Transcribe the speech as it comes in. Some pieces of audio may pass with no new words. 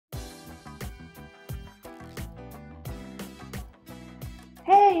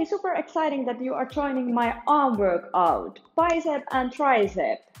Today, super exciting that you are joining my arm workout, bicep and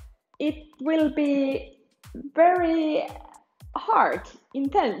tricep. It will be very hard,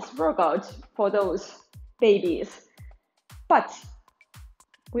 intense workout for those babies, but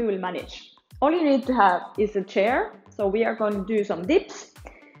we will manage. All you need to have is a chair, so we are going to do some dips.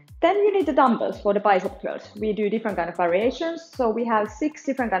 Then you need the dumbbells for the bicep curls. We do different kind of variations, so we have 6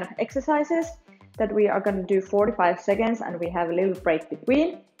 different kind of exercises that we are going to do 45 seconds and we have a little break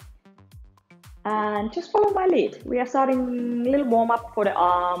between. And just follow my lead. We are starting a little warm up for the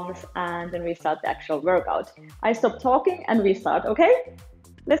arms and then we start the actual workout. I stop talking and we start, okay?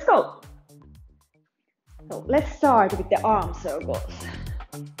 Let's go. So let's start with the arm circles.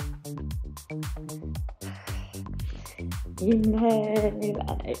 Inhale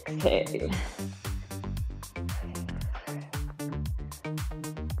and exhale.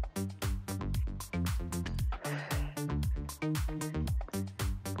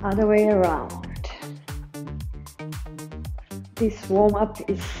 Other way around. This warm-up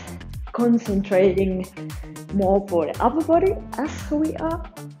is concentrating more for the upper body as we are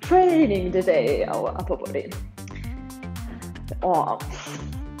training today our upper body. The arms.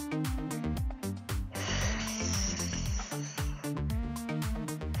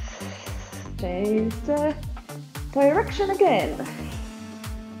 Change the direction again.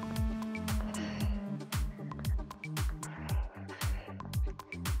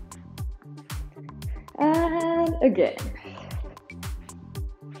 And again.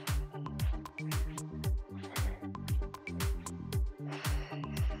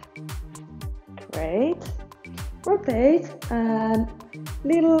 Great. Rotate and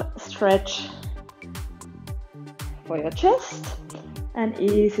little stretch for your chest and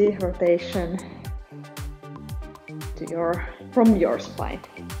easy rotation to from your spine.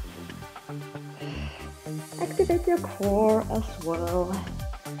 Activate your core as well.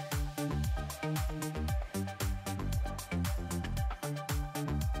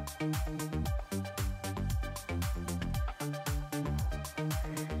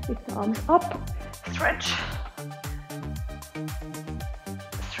 Lift the arms up, stretch,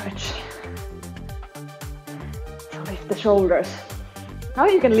 stretch. So lift the shoulders. Now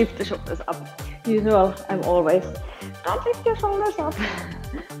you can lift the shoulders up. Usual, I'm always, don't lift your shoulders up.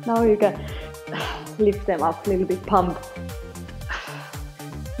 Now you can lift them up, a little bit pump.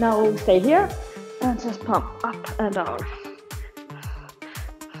 Now stay here and just pump up and down.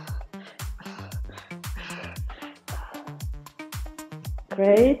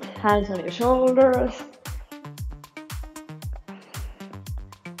 Great, hands on your shoulders.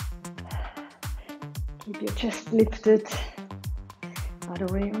 Keep your chest lifted. Other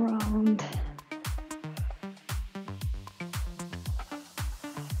way around.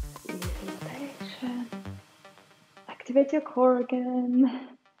 Easy rotation. Activate your core again.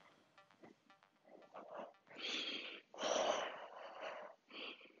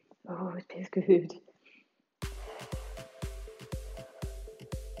 Oh, it feels good.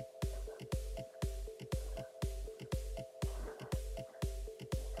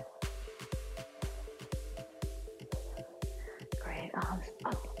 Arms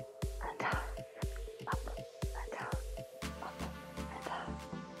up and down, up and down, up and down,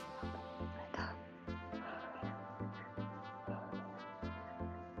 up and down.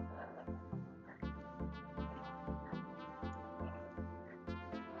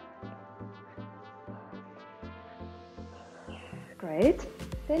 Great.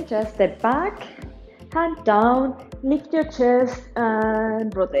 Then just step back, hand down, lift your chest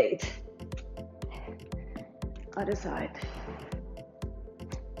and rotate. Other side.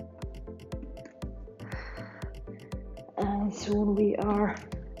 And soon we are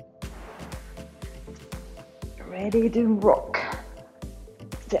ready to rock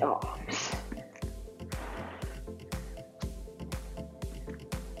the arms.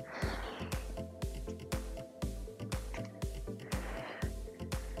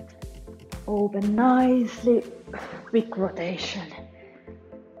 Open nicely, quick rotation.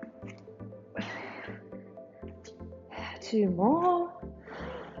 2 more.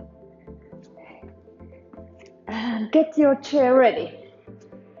 And get your chair ready.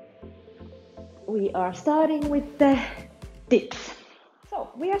 We are starting with the dips. So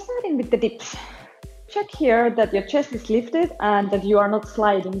we are starting with the dips. Check here that your chest is lifted and that you are not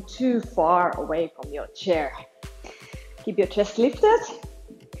sliding too far away from your chair. Keep your chest lifted.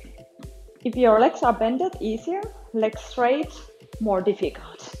 If your legs are bended, easier. Legs straight, more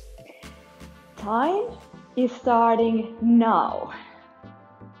difficult. Time is starting now.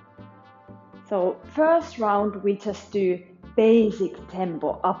 So first round we just do basic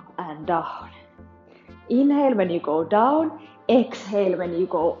tempo up and down. Inhale when you go down, exhale when you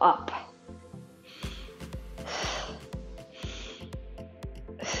go up.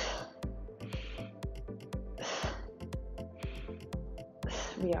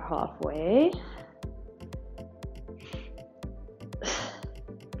 We are halfway.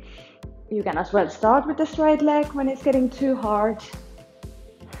 You can as well start with the straight leg when it's getting too hard.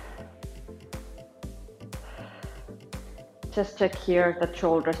 Just check here that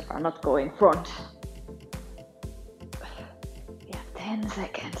shoulders are not going front. We have 10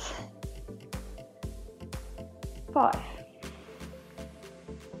 seconds. 5,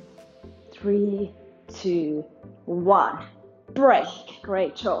 3, 2, 1. Break.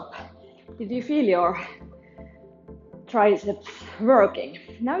 Great job. Did you feel your triceps working?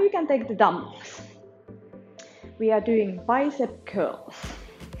 Now you can take the dumbbells. We are doing bicep curls.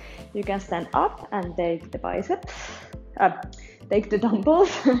 You can stand up and take the biceps. Take the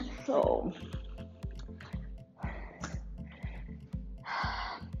dumbbells. So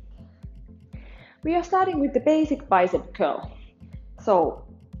we are starting with the basic bicep curl. So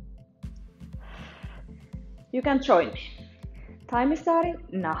you can join me. Time is starting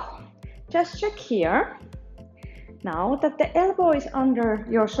now. Just check here. Now that the elbow is under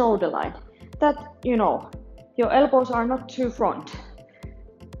your shoulder line, that you know your elbows are not too front.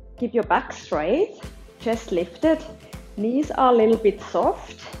 Keep your back straight, chest lifted, knees are a little bit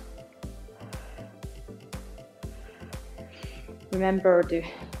soft. Remember to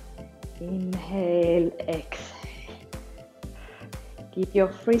inhale, exhale. Keep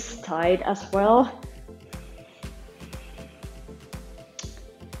your wrists tight as well.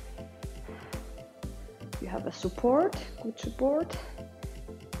 You have a support, good support.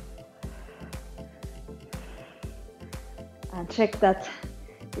 And check that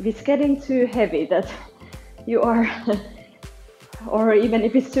if it's getting too heavy that you are, or even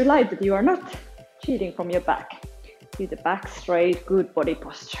if it's too light that you are not cheating from your back. Keep the back straight, good body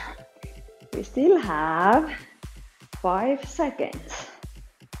posture. We still have 5 seconds.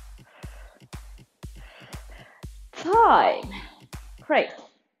 Time. Great.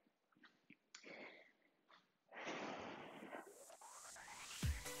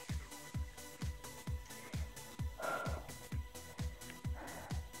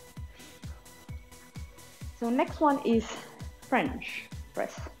 So next one is French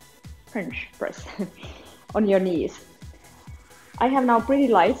press on your knees. I have now pretty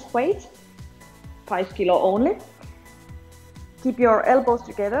light weight, 5 kilo only. Keep your elbows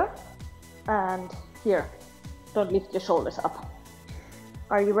together and here, don't lift your shoulders up.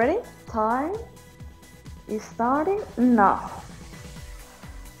 Are you ready? Time is starting now.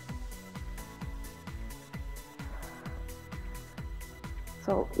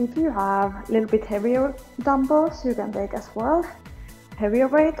 So if you have a little bit heavier dumbbells, you can take as well heavier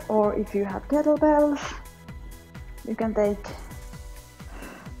weight, or if you have kettlebells, you can take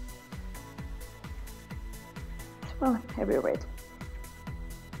as well heavier weight.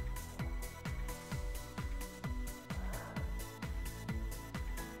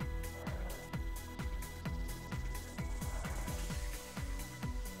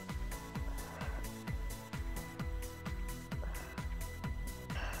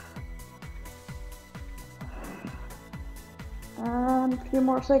 And a few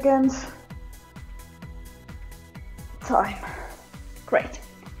more seconds. Time. Great.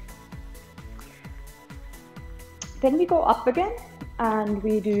 Then we go up again and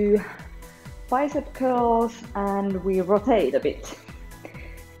we do bicep curls and we rotate a bit.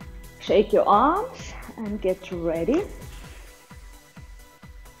 Shake your arms and get ready.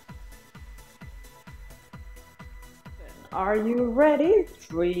 Are you ready?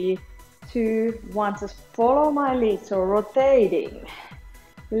 3, 2, 1, just follow my lead, so rotating,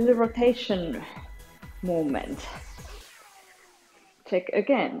 little rotation movement. Check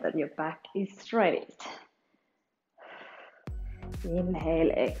again that your back is straight.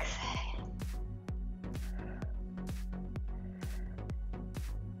 Inhale, exhale.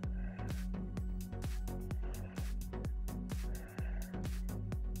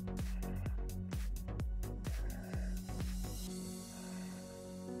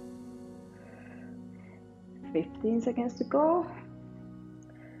 Fifteen seconds to go.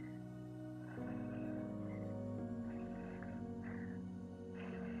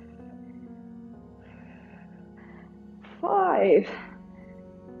 5.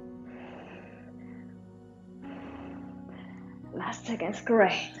 Last seconds,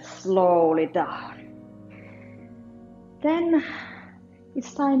 great. Slowly down. Then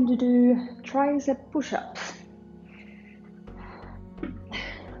it's time to do tricep push-ups.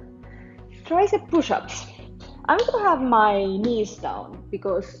 Tricep push-ups. I'm gonna have my knees down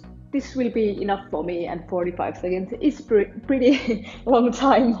because this will be enough for me, and 45 seconds is pretty long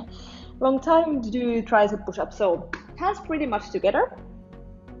time. Long time to do tricep push-ups. So hands pretty much together,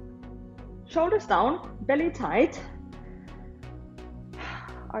 shoulders down, belly tight.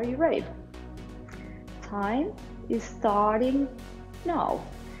 Are you ready? Time is starting now.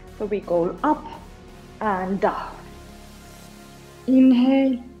 So we go up and down.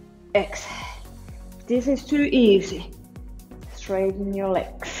 Inhale, exhale. If this is too easy, straighten your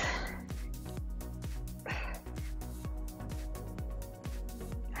legs.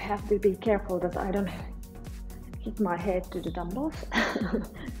 I have to be careful that I don't hit my head to the dumbbells.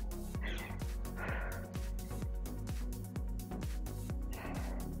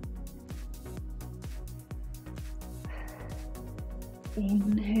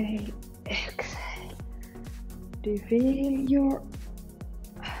 Inhale, exhale. Do you feel your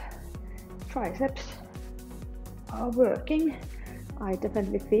triceps are working? I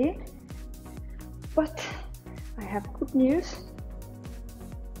definitely feel. But I have good news.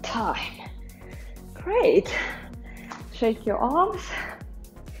 Time. Great. Shake your arms.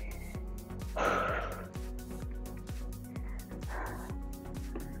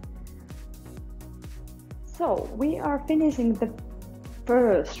 So we are finishing the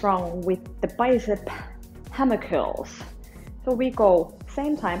first round with the bicep hammer curls. So we go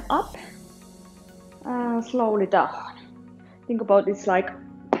same time up and slowly down. Think about this like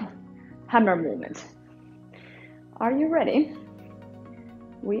hammer movement. Are you ready?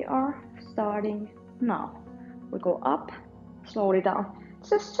 We are starting now. We go up, slowly down.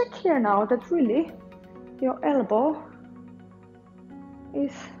 Just check here now that really your elbow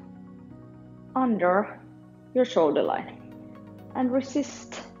is under your shoulder line, and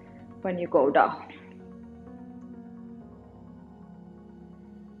resist when you go down.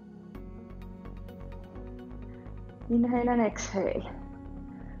 Inhale and exhale.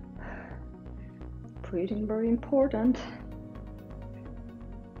 Breathing very important.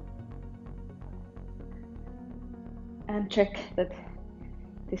 And check that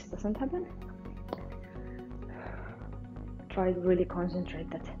this doesn't happen. Try to really concentrate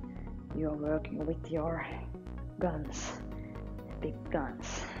that you're working with your guns, big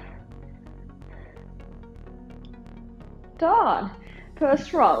guns. Done.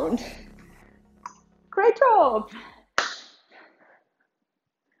 First round. Great job.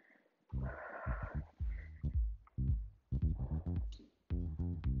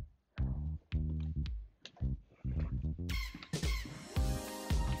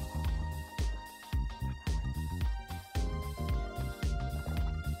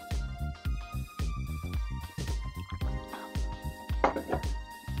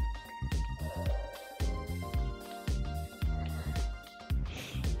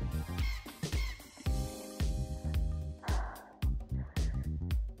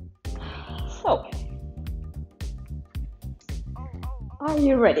 So, are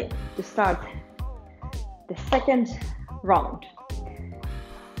you ready to start the second round?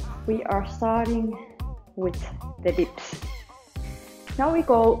 We are starting with the dips. Now we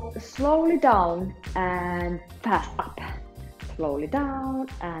go slowly down and fast up. Slowly down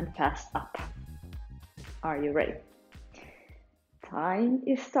and fast up. Are you ready? Time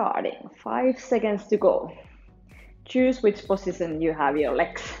is starting. 5 seconds to go. Choose which position you have your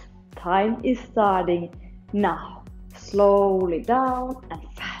legs. Time is starting now. Slowly down and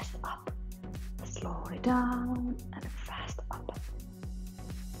fast up. Slowly down and fast up.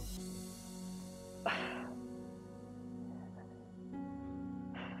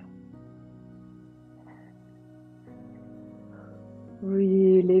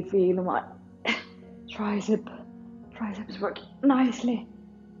 Really feel my triceps working nicely.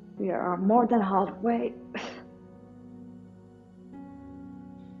 We are more than halfway.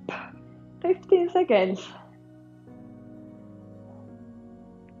 15 seconds.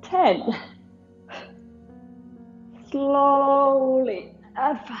 10. Slowly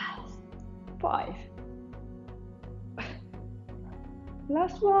and fast. 5.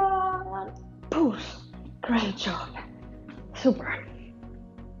 Last one. Push. Great job. Super.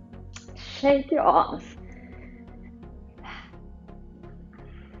 Shake your arms.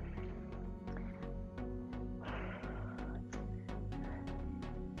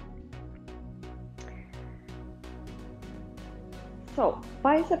 So,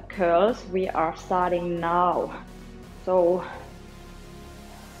 bicep curls, we are starting now. So,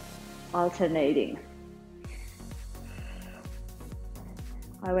 alternating.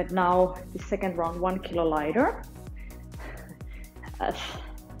 I went now the second round 1 kilo lighter, as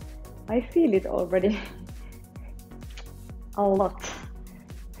I feel it already a lot.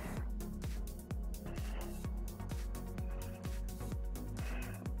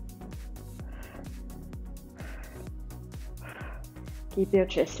 Keep your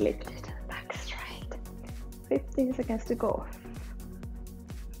chest lifted, back straight. 15 seconds to go.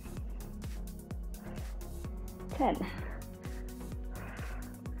 10.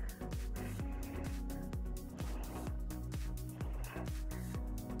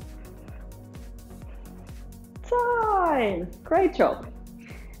 9. Great job.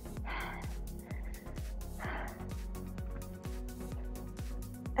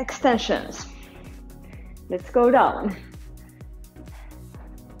 Extensions. Let's go down.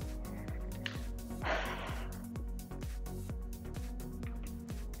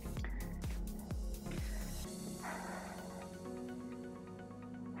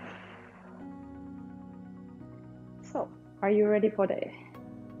 So, are you ready for the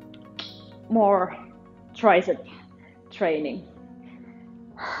more tricep training?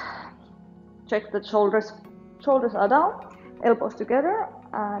 Check the shoulders are down, elbows together,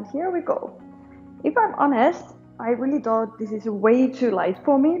 and here we go. If I'm honest, I really thought this is way too light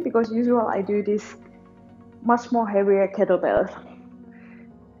for me, because usually I do this much more heavier kettlebells,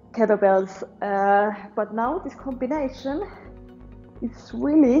 but now this combination is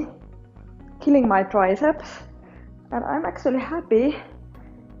really killing my triceps, and I'm actually happy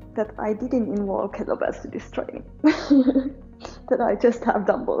that I didn't involve kettlebells to this training, that I just have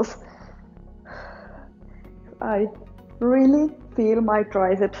dumbbells. I really feel my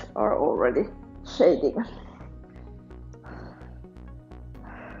triceps are already shaking.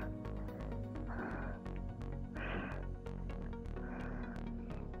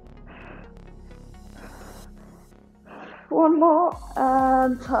 One more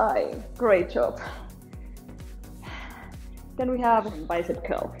and time. Great job. Then we have bicep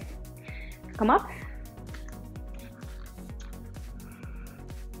curl. Come up.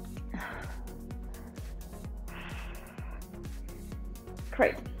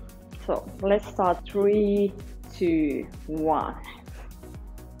 Great. So let's start 3, 2, 1.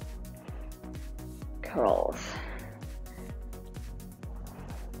 Curls.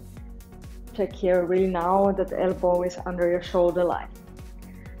 Check here really now that the elbow is under your shoulder line.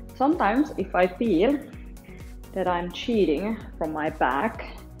 Sometimes if I feel that I'm cheating from my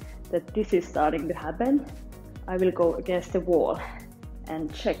back, that this is starting to happen, I will go against the wall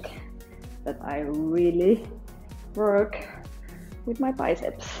and check that I really work with my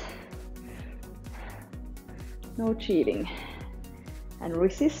biceps. No cheating. And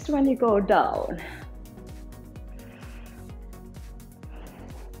resist when you go down.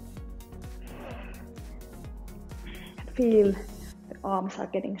 Feel the arms are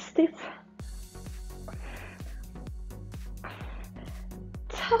getting stiff.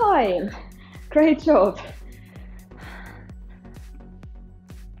 Time! Great job!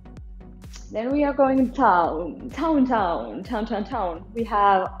 Then we are going down. We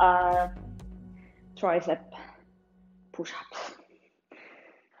have our tricep push ups.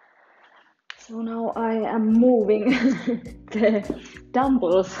 So now I am moving the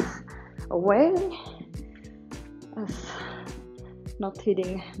dumbbells away, as not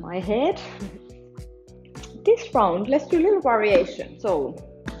hitting my head. This round, let's do a little variation. So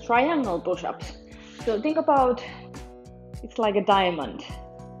triangle push-ups. So think about, it's like a diamond.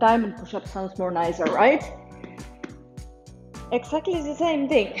 Diamond push-up sounds more nicer, right? Exactly the same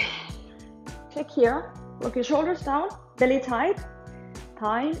thing. Check here, look your shoulders down, belly tight.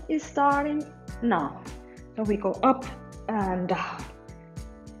 Time is starting now. So we go up and down.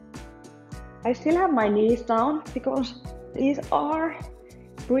 I still have my knees down because these are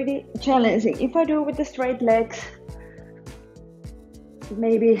pretty challenging. If I do with the straight legs,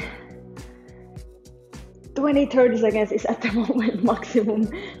 maybe 20-30 seconds is at the moment maximum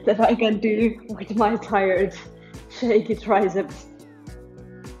that I can do with my tired, shaky triceps,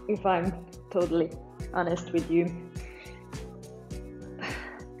 if I'm totally honest with you.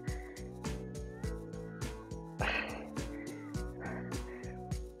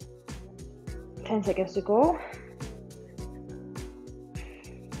 Ten seconds to go.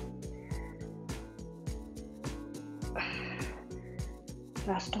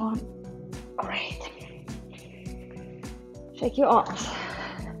 Last one. Great. Shake your arms.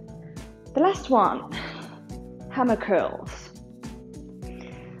 The last one. Hammer curls.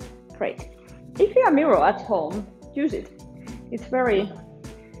 Great. If you have a mirror at home, use it. It's very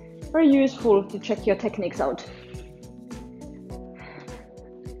useful to check your techniques out.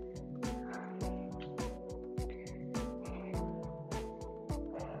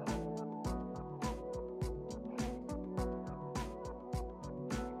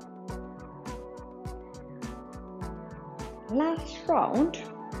 Last round,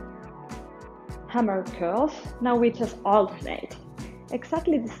 hammer curls. Now we just alternate.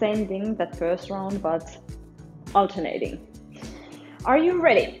 Exactly the same thing that first round, but alternating. Are you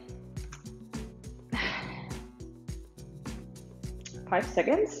ready? 5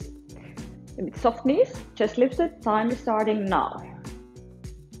 seconds. A bit soft knees, chest lifted, time is starting now.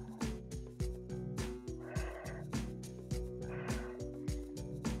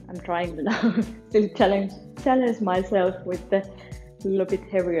 I'm trying to now still challenge myself with the little bit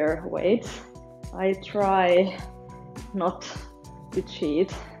heavier weights. I try not to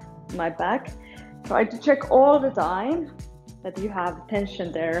cheat my back. Try to check all the time that you have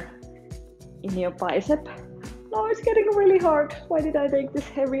tension there in your bicep. Now it's getting really hard. Why did I take this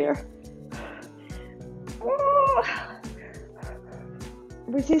heavier? Oh.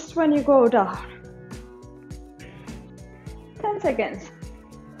 Resist when you go down. 10 seconds.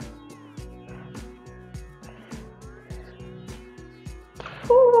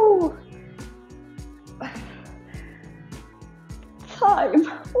 Ooh. Time.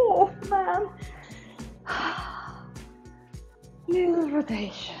 Oh man. Little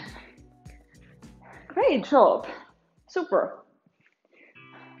rotation. Great job. Super.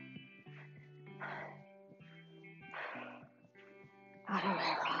 Other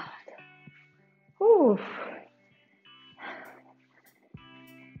way around. Ooh.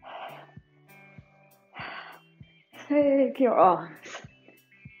 Take your arms.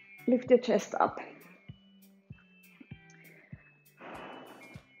 Lift your chest up.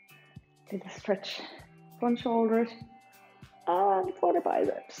 Little stretch front shoulders and for the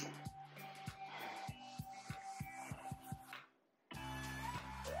biceps.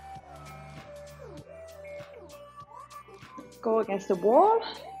 Go against the wall,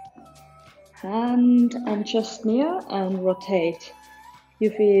 hand and chest near and rotate. You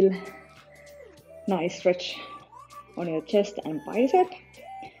feel nice stretch on your chest and bicep.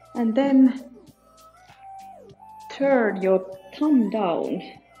 And then turn your thumb down.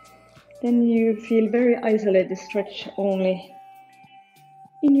 Then you feel very isolated stretch only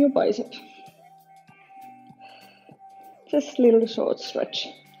in your bicep. Just a little short stretch.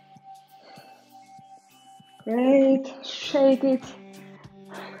 Great, shake it.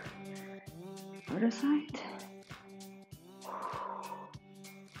 Other side.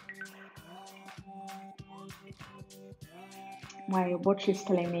 My watch is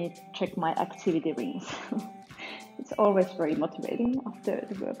telling me to check my activity rings. It's always very motivating after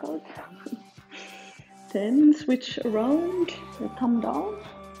the workout. Then switch around, the thumb down.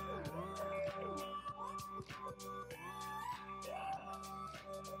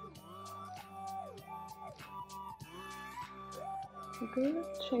 Good,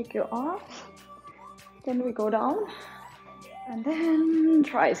 shake your arms. Then we go down. And then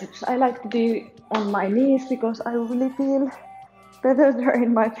triceps. I like to do on my knees because I really feel better there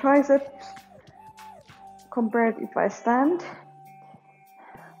in my triceps compared if I stand.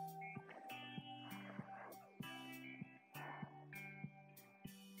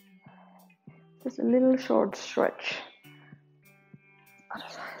 Just a little short stretch. Other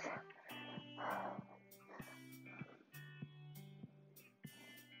side.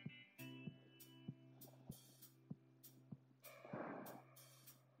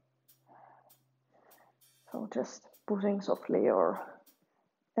 So just pushing softly your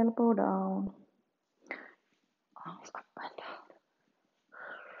elbow down, arms up and down.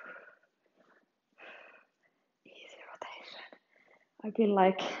 Easy rotation. I feel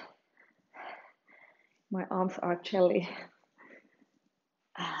like my arms are jelly.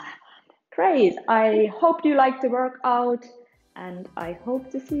 Great. I hope you liked the workout and I hope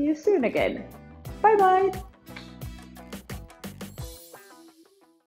to see you soon again. Bye bye.